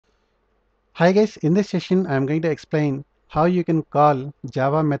Hi guys, in this session I am going to explain how you can call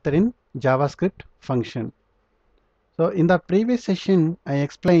Java method in JavaScript function. So in the previous session I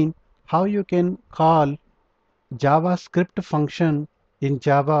explained how you can call JavaScript function in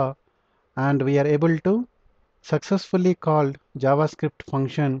Java, and we are able to successfully call JavaScript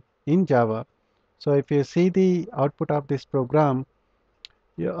function in Java. So if you see the output of this program,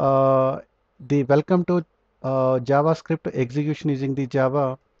 the welcome to JavaScript execution using the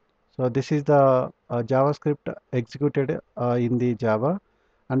Java. So this is the JavaScript executed in the Java,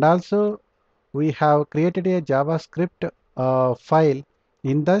 and also we have created a JavaScript file.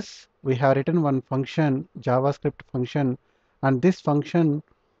 In this we have written one function, JavaScript function, and this function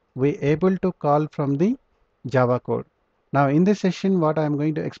we able to call from the Java code. Now in this session what I am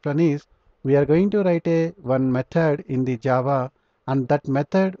going to explain is we are going to write a one method in the Java, and that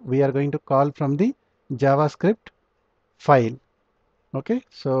method we are going to call from the JavaScript file. Okay,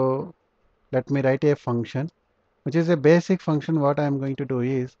 so let me write a function which is a basic function. What I am going to do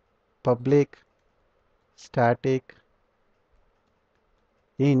is public static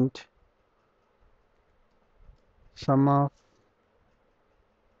int sum of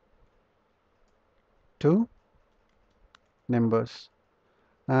two numbers,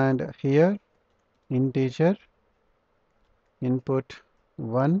 and here integer input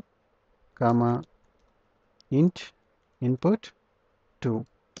 1 comma int input 2,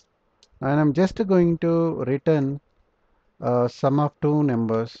 and I'm just going to return sum of two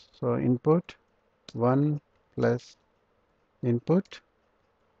numbers. So input 1 plus input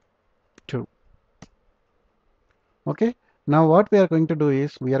 2. Okay, now what we are going to do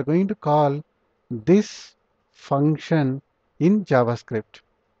is we are going to call this function in JavaScript.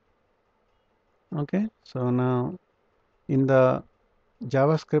 Okay, so now in the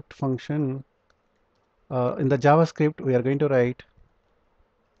JavaScript function, in the JavaScript we are going to write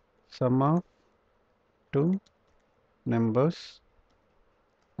sum of two numbers,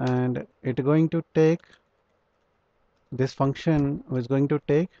 and it going to take, this function is going to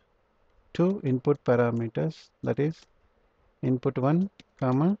take two input parameters, that is input 1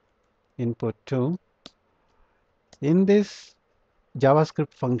 comma input 2. In this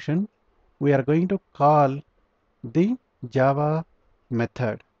JavaScript function we are going to call the Java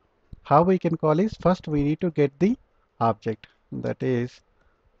method. How we can call is, first we need to get the object, that is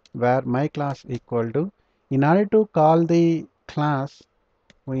where my class equal to. In order to call the class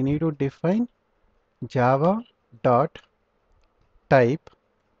we need to define java dot type.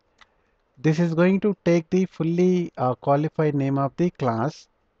 This is going to take the fully qualified name of the class,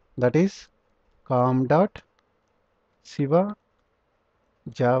 that is com dot Siva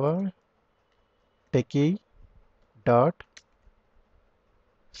Java techie dot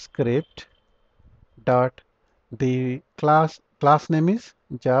script dot, the class name is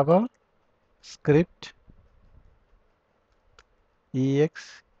Java script exec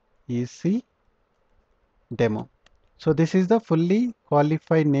demo. So this is the fully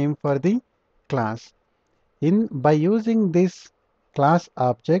qualified name for the class. By using this class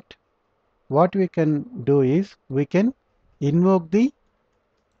object, what we can do is we can invoke the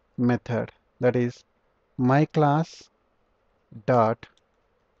method, that is my class dot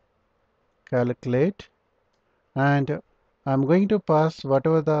calculate, and I'm going to pass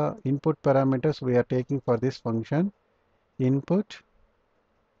whatever the input parameters we are taking for this function, input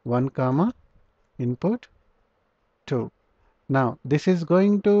 1 comma input 2. Now this is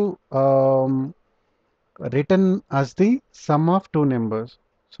going to written as the sum of two numbers.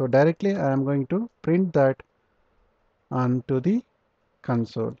 So directly I am going to print that onto the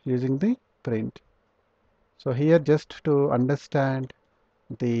console using the print. So here, just to understand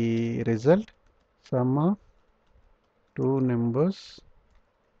the result, sum of two numbers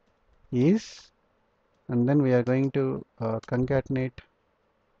is, and then we are going to concatenate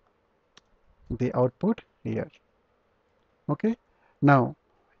the output here. Okay, now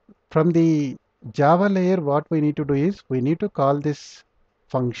from the Java layer what we need to do is we need to call this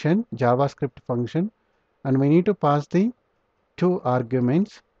function, JavaScript function, and we need to pass the two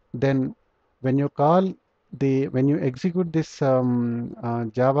arguments. Then when you call when you execute this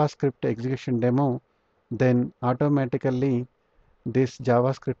JavaScript execution demo, then automatically this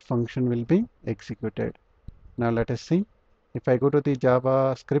JavaScript function will be executed. Now let us see. If I go to the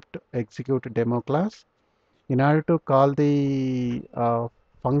JavaScript execute demo class, in order to call the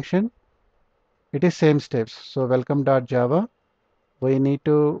function, it is same steps. So welcome.java, we need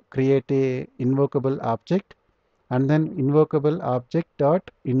to create a invocable object, and then invocable object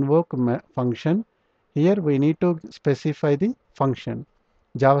dot invoke function. Here we need to specify the function,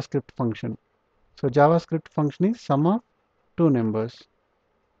 JavaScript function. So JavaScript function is sum of two numbers.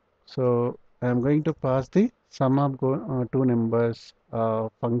 So I am going to pass the sum of two numbers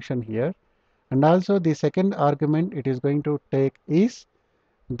function here, and also the second argument it is going to take is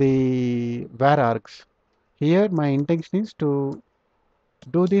the var args. Here my intention is to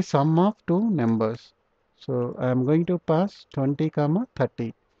do the sum of two numbers. So I am going to pass 20 comma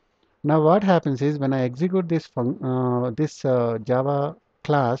 30. Now what happens is when I execute this Java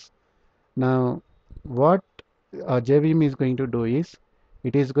class, now what JVM is going to do is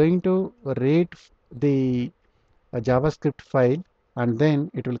it is going to read the JavaScript file, and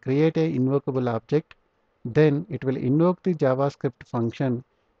then it will create a invocable object. Then it will invoke the JavaScript function.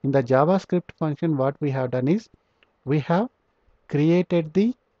 In the JavaScript function, what we have done is we have created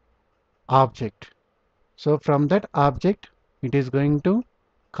the object. So from that object, it is going to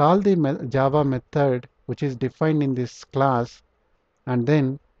call the Java method which is defined in this class, and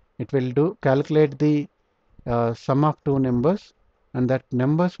then it will do calculate the sum of two numbers, and that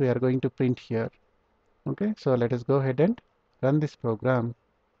numbers we are going to print here. Okay, so let us go ahead and run this program.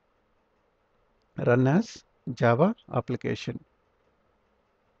 Run as Java application.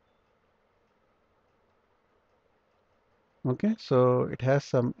 Okay, so it has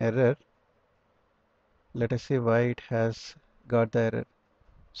some error. Let us see why it has got the error.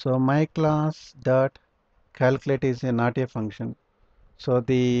 So my class dot calculate is not a function. So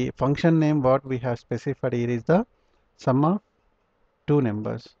the function name what we have specified here is the sum of two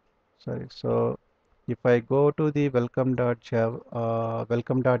numbers. Sorry. So if I go to the welcome.js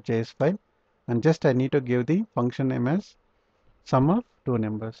file, and just I need to give the function name as sum of two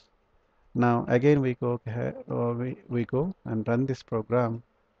numbers. Now again we go we go and run this program,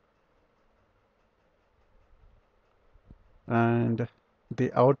 and the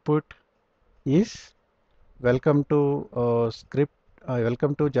output is welcome to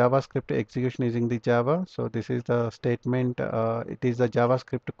welcome to JavaScript execution using the Java. So this is the statement. It is the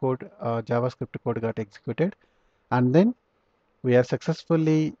JavaScript code. JavaScript code got executed, and then we have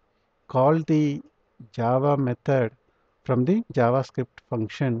successfully called the Java method from the JavaScript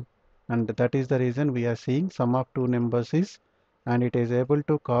function, and that is the reason we are seeing sum of two numbers is, and it is able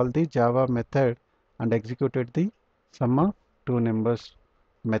to call the Java method and executed the sum of two numbers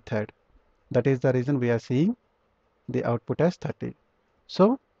method. That is the reason we are seeing the output as 30.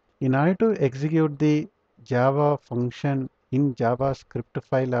 So in order to execute the Java function in JavaScript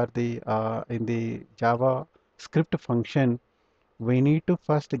file or the in the JavaScript function, we need to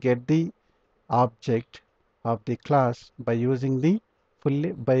first get the object of the class by using the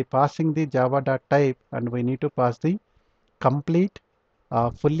by passing the java.type, and we need to pass the complete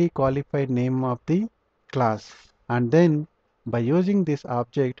fully qualified name of the class, and then by using this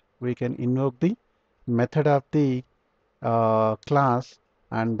object we can invoke the method of the class,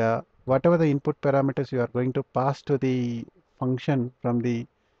 and whatever the input parameters you are going to pass to the function from the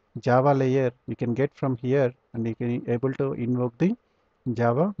Java layer you can get from here, and you can able to invoke the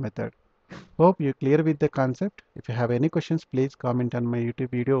Java method. Hope you clear with the concept. If you have any questions, please comment on my YouTube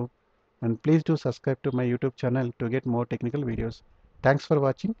video, and please do subscribe to my YouTube channel to get more technical videos. Thanks for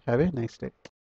watching. Have a nice day.